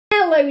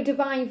Hello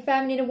Divine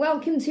Feminine and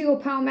welcome to your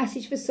power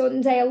message for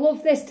Sunday. I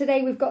love this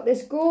today. We've got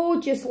this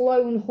gorgeous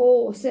lone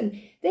horse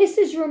and this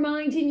is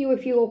reminding you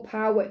of your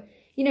power.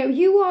 You know,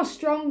 you are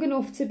strong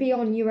enough to be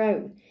on your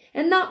own.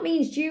 And that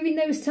means during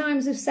those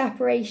times of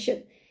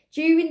separation,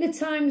 during the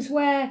times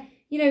where,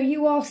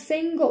 you are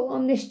single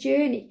on this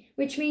journey,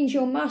 which means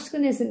your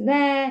masculine isn't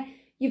there,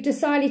 you've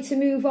decided to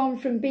move on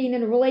from being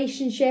in a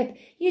relationship,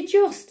 you're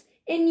just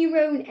in your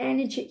own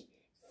energy.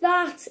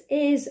 That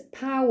is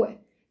power.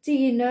 Do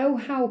you know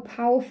how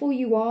powerful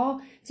you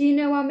are? Do you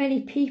know how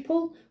many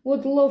people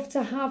would love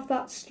to have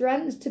that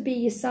strength to be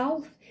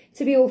yourself,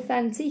 to be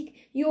authentic?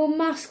 Your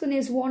masculine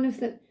is one of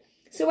them.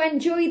 So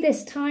enjoy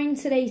this time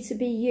today to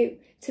be you,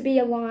 to be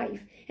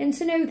alive, and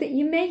to know that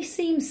you may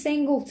seem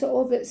single to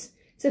others,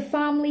 to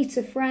family,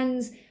 to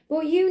friends,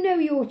 but you know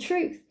your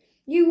truth.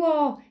 You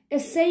are a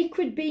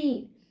sacred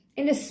being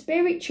in a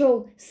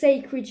spiritual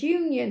sacred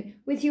union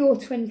with your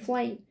twin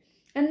flame.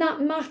 And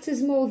that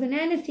matters more than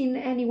anything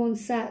that anyone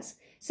says.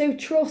 So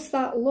trust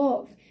that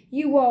love.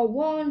 You are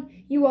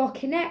one, you are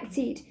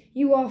connected,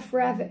 you are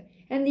forever.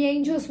 And the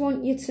angels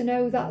want you to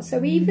know that.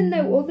 So even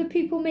though other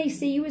people may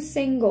see you as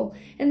single,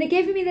 and they're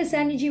giving me this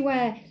energy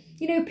where,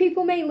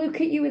 people may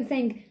look at you and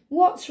think,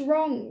 what's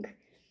wrong?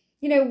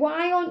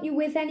 Why aren't you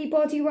with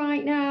anybody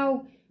right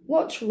now?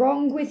 What's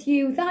wrong with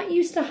you? That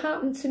used to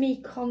happen to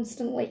me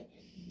constantly.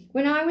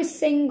 When I was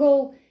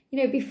single,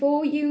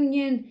 before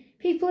union,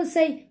 people would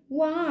say,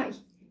 why?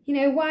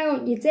 Why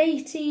aren't you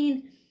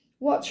dating?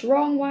 What's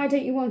wrong? Why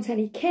don't you want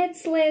any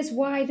kids, Liz?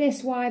 Why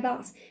this? Why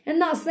that?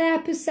 And that's their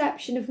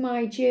perception of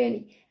my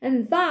journey.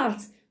 And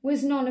that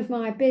was none of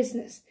my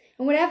business.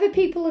 And whatever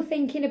people are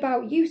thinking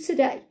about you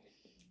today,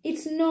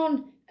 it's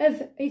none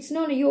of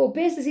your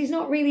business. It's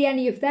not really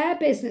any of their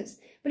business.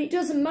 But it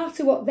doesn't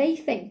matter what they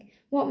think.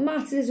 What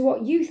matters is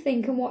what you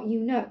think and what you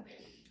know.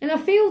 And I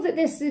feel that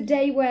this is a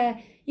day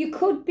where you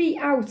could be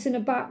out and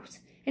about.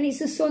 And it's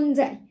a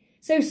Sunday.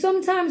 So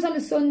sometimes on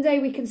a Sunday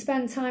we can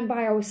spend time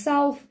by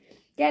ourselves,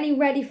 getting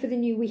ready for the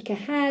new week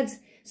ahead,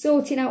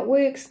 sorting out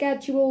work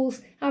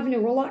schedules, having a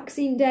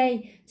relaxing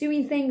day,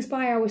 doing things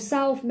by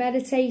ourselves,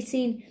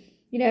 meditating,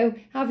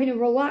 having a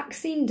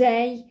relaxing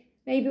day.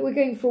 Maybe we're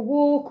going for a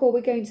walk or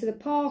we're going to the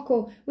park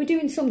or we're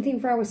doing something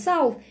for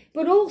ourselves.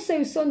 But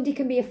also Sunday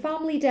can be a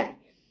family day.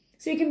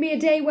 So it can be a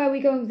day where we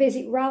go and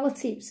visit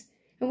relatives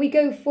and we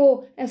go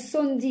for a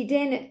Sunday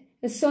dinner,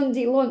 a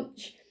Sunday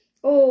lunch.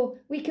 Or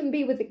we can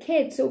be with the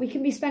kids, or we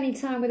can be spending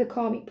time with a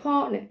karmic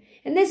partner.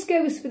 And this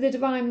goes for the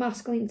divine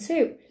masculine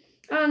too.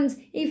 And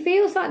it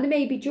feels like there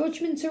may be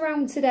judgment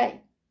around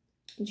today.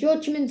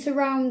 Judgment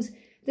around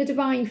the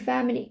divine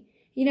feminine.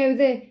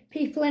 The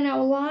people in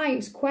our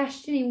lives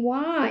questioning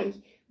why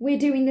we're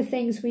doing the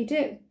things we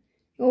do.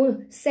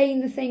 Or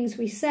saying the things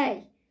we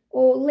say.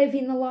 Or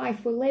living the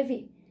life we're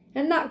living.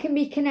 And that can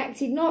be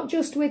connected not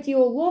just with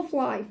your love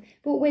life,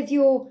 but with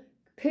your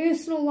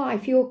personal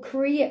life, your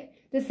career.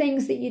 The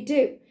things that you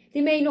do.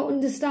 They may not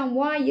understand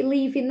why you're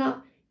leaving that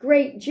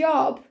great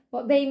job,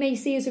 what they may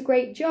see as a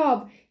great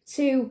job,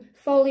 to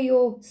follow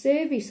your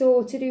service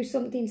or to do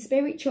something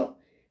spiritual.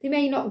 They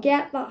may not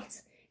get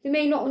that. They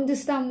may not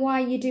understand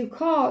why you do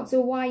cards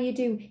or why you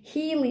do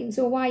healings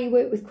or why you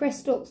work with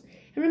crystals.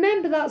 And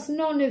remember, it's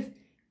none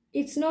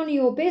of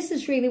your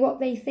business really what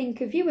they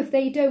think of you if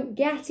they don't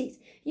get it.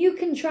 You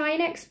can try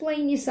and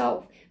explain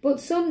yourself, but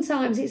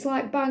sometimes it's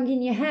like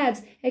banging your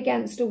head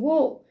against a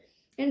wall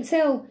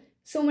until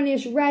someone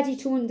is ready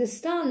to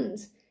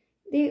understand,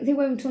 they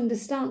won't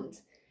understand.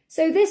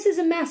 So this is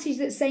a message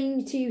that's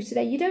saying to you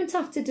today, you don't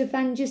have to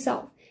defend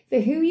yourself for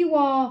who you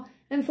are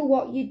and for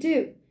what you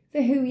do,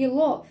 for who you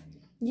love.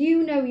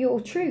 You know your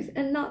truth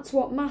and that's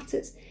what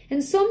matters.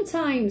 And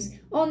sometimes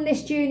on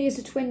this journey as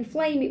a twin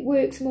flame, it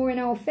works more in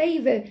our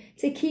favour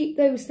to keep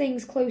those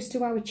things close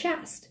to our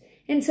chest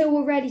until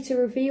we're ready to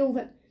reveal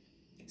them.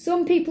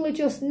 Some people are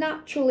just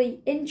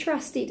naturally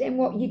interested in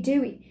what you're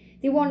doing.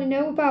 They want to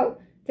know about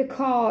the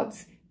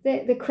cards,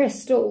 the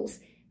crystals,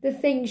 the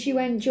things you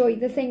enjoy,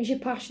 the things you're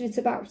passionate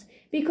about,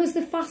 because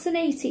they're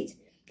fascinated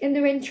and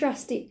they're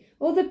interested.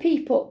 Other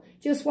people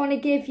just want to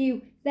give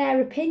you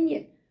their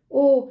opinion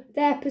or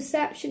their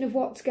perception of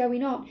what's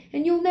going on.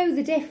 And you'll know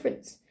the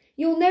difference.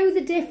 You'll know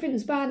the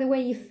difference by the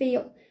way you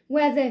feel,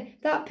 whether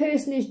that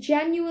person is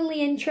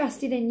genuinely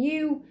interested in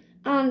you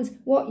and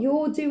what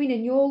you're doing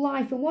in your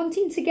life and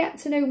wanting to get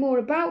to know more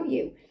about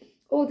you,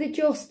 or they're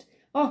just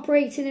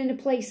operating in a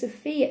place of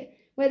fear,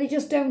 where they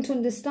just don't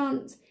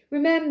understand.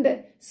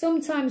 Remember,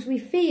 sometimes we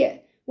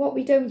fear what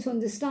we don't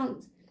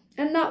understand.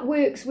 And that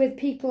works with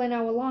people in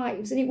our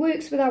lives. And it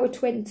works with our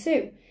twin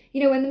too.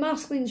 When the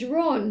masculines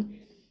run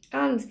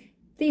and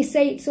they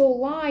say it's all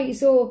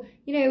lies or,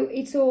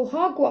 it's all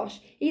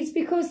hogwash, it's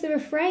because they're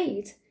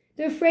afraid.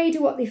 They're afraid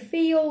of what they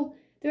feel.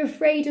 They're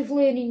afraid of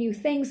learning new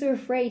things. They're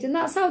afraid. And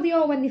that's how they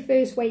are when they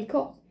first wake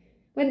up,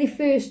 when they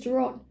first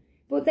run.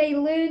 But they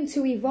learn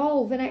to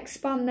evolve and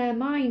expand their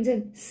mind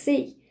and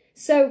see.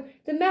 So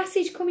the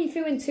message coming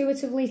through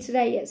intuitively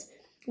today is,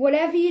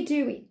 whatever you're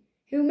doing,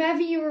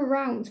 whomever you're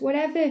around,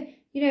 whatever,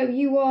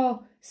 you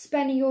are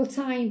spending your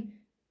time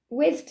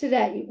with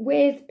today,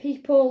 with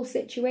people,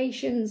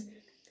 situations.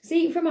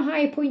 See it from a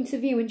higher point of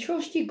view and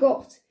trust your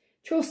gut.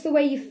 Trust the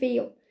way you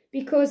feel,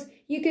 because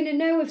you're going to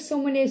know if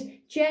someone is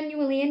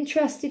genuinely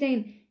interested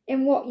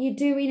in what you're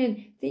doing,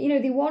 and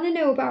they want to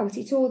know about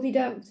it or they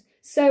don't.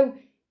 So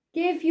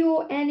give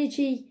your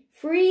energy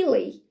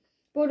freely,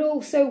 but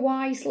also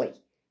wisely.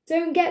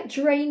 Don't get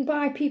drained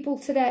by people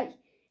today.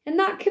 And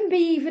that can be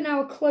even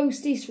our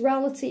closest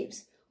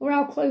relatives or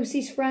our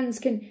closest friends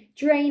can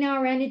drain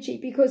our energy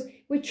because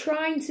we're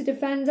trying to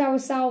defend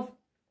ourselves.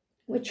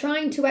 We're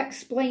trying to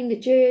explain the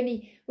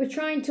journey. We're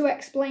trying to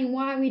explain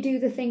why we do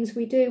the things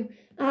we do.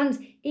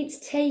 And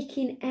it's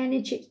taking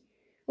energy.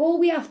 All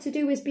we have to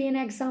do is be an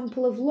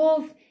example of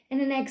love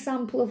and an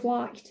example of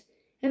light.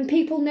 And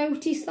people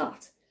notice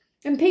that.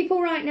 And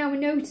people right now are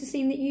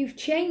noticing that you've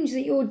changed,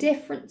 that you're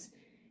different,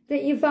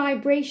 that your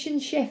vibration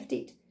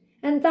shifted.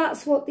 And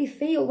that's what they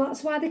feel.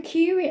 That's why they're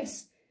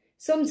curious.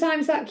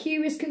 Sometimes that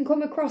curious can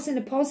come across in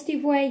a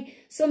positive way.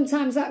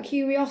 Sometimes that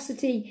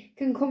curiosity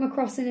can come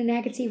across in a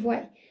negative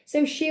way.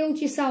 So shield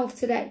yourself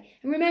today.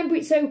 And remember,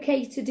 it's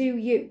okay to do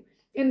you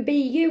and be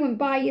you and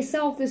by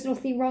yourself. There's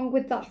nothing wrong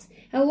with that.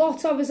 A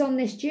lot of us on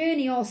this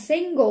journey are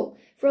single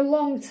for a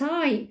long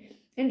time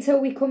until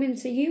we come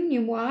into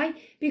union. Why?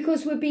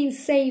 Because we're being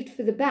saved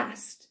for the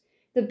best.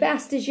 The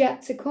best is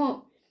yet to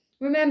come.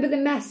 Remember the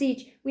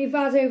message we've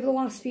had over the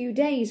last few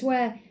days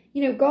where,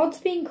 God's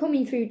been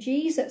coming through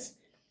Jesus.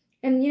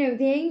 And,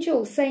 the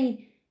angels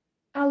saying,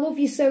 I love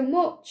you so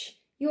much.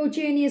 Your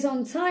journey is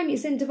on time.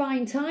 It's in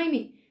divine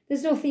timing.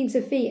 There's nothing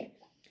to fear.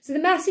 So the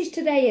message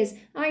today is,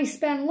 I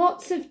spend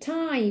lots of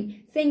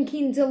time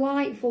thinking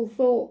delightful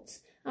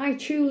thoughts. I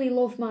truly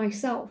love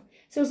myself.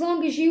 So as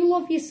long as you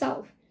love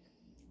yourself,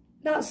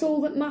 that's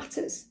all that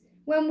matters.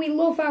 When we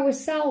love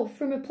ourselves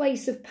from a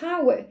place of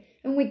power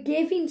and we're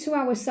giving to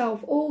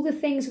ourselves all the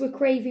things we're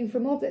craving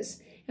from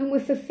others and we're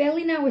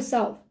fulfilling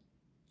ourselves,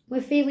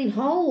 we're feeling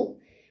whole,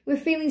 we're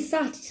feeling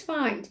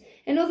satisfied,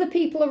 and other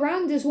people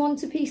around us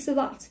want a piece of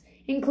that,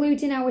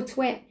 including our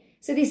twin.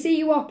 So they see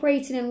you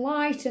operating in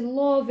light and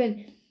love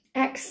and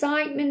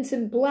excitement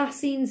and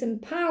blessings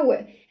and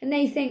power, and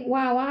they think,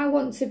 wow, I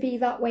want to be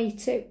that way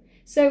too.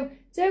 So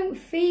don't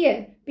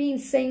fear being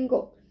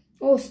single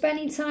or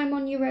spending time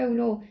on your own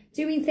or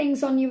doing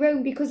things on your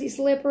own, because it's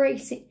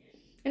liberating.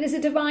 And as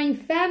a divine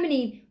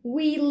feminine,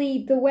 we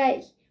lead the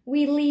way.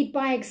 We lead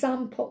by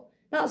example.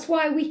 That's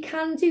why we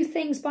can do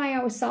things by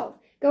ourselves.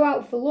 Go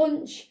out for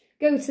lunch,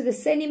 go to the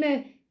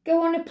cinema,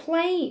 go on a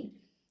plane,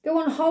 go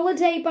on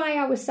holiday by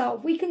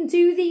ourselves. We can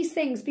do these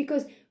things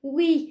because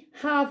we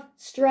have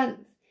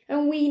strength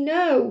and we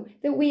know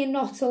that we are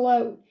not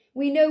alone.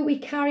 We know we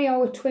carry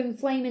our twin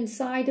flame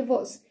inside of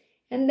us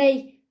and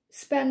they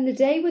spend the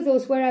day with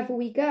us wherever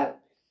we go.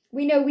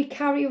 We know we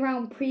carry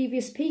around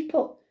previous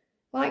people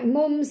like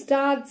mums,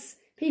 dads,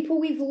 people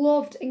we've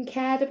loved and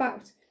cared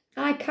about.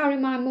 I carry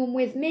my mum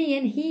with me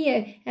and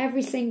here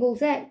every single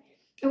day.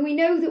 And we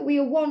know that we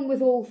are one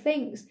with all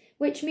things,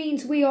 which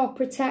means we are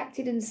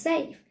protected and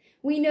safe.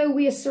 We know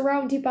we are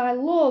surrounded by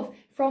love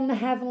from the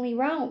heavenly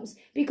realms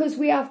because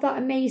we have that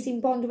amazing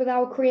bond with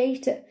our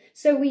Creator.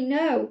 So we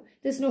know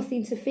there's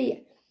nothing to fear.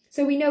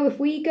 So we know if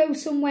we go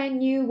somewhere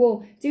new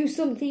or do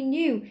something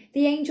new,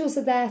 the angels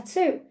are there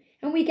too.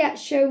 And we get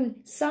shown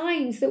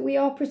signs that we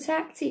are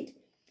protected,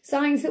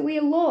 signs that we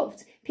are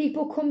loved.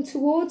 People come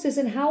towards us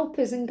and help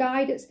us and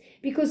guide us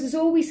because there's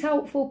always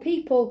helpful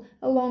people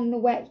along the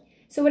way.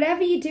 So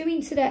whatever you're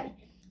doing today,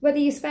 whether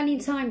you're spending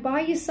time by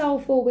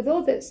yourself or with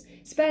others,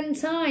 spend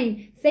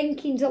time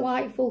thinking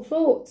delightful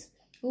thoughts,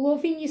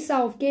 loving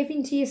yourself,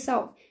 giving to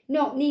yourself,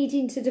 not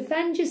needing to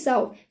defend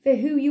yourself for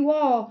who you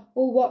are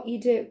or what you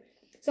do.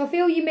 So I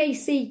feel you may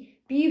see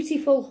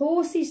beautiful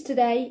horses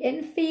today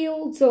in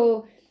fields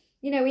or,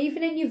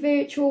 even in your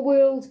virtual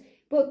world,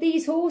 but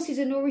these horses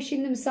are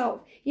nourishing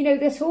themselves.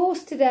 This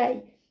horse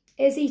today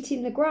is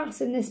eating the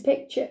grass in this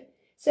picture.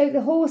 So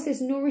the horse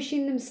is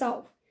nourishing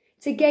themselves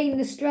to gain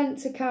the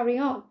strength to carry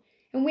on.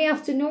 And we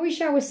have to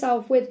nourish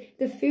ourselves with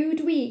the food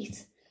we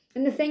eat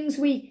and the things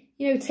we,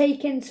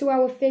 take into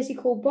our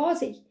physical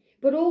body,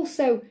 but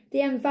also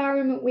the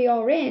environment we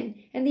are in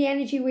and the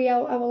energy we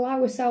allow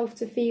ourselves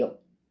to feel.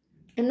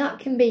 And that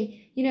can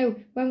be,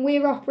 when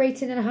we're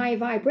operating in a higher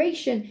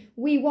vibration,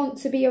 we want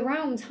to be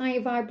around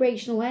higher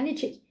vibrational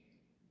energy,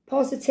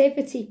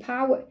 positivity,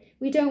 power.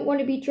 We don't want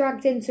to be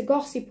dragged into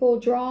gossip or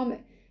drama.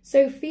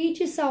 So feed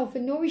yourself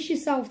and nourish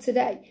yourself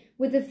today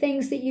with the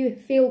things that you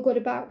feel good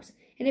about.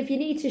 And if you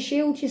need to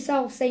shield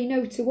yourself, say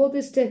no to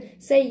others to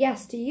say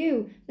yes to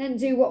you, then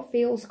do what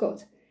feels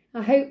good.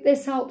 I hope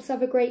this helps.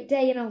 Have a great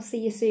day and I'll see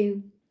you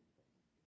soon.